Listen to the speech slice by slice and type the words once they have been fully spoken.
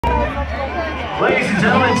Ladies and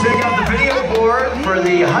gentlemen, check out the video board for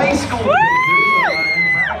the high school pictures of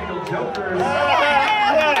Impractical Jokers.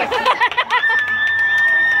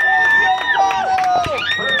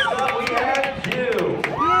 First up, we have Q.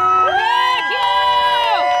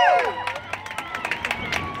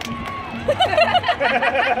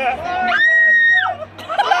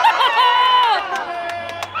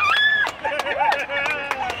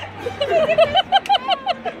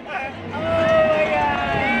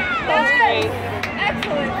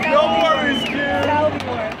 No worries, Q.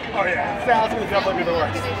 Oh yeah, Sal's gonna definitely be the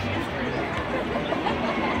worst.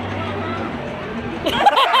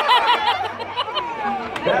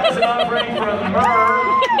 That's an offering from Merv.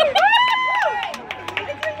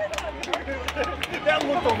 That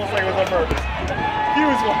looked almost like it was on purpose.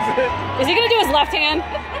 Hughes was it? Is he gonna do his left hand?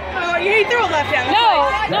 Oh, he threw a left hand.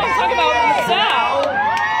 No, I'm talking about Sal.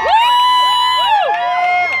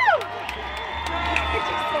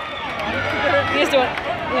 He's doing it.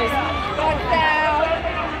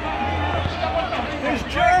 There's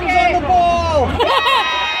germs on the ball!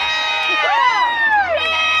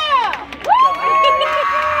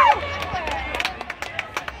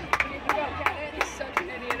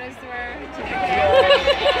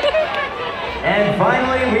 And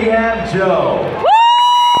finally, we have Joe.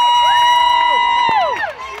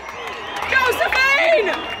 Josephine!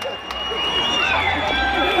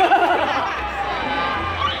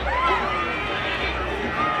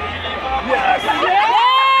 Yes!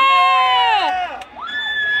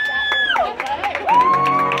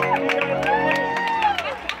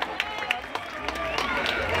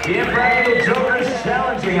 The Impractical Jokers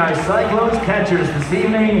challenging our Cyclones catchers this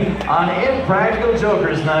evening on Impractical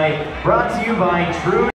Jokers Night, brought to you by True